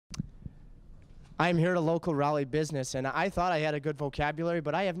I'm here to local Raleigh business, and I thought I had a good vocabulary,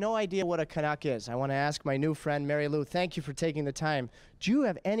 but I have no idea what a Canuck is. I want to ask my new friend, Mary Lou. Thank you for taking the time. Do you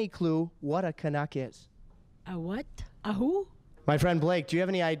have any clue what a Canuck is? A what? A who? My friend Blake, do you have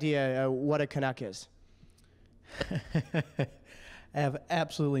any idea what a Canuck is? I have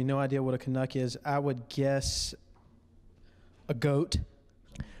absolutely no idea what a Canuck is. I would guess a goat.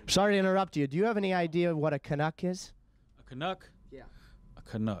 Sorry to interrupt you. Do you have any idea what a Canuck is? A Canuck? Yeah. A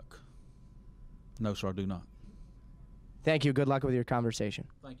Canuck. No, sir, I do not. Thank you. Good luck with your conversation.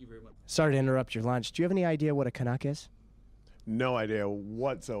 Thank you very much. Sorry to interrupt your lunch. Do you have any idea what a Canuck is? No idea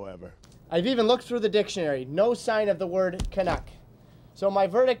whatsoever. I've even looked through the dictionary. No sign of the word Canuck. So my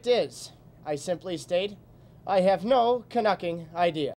verdict is, I simply state, I have no Canucking idea.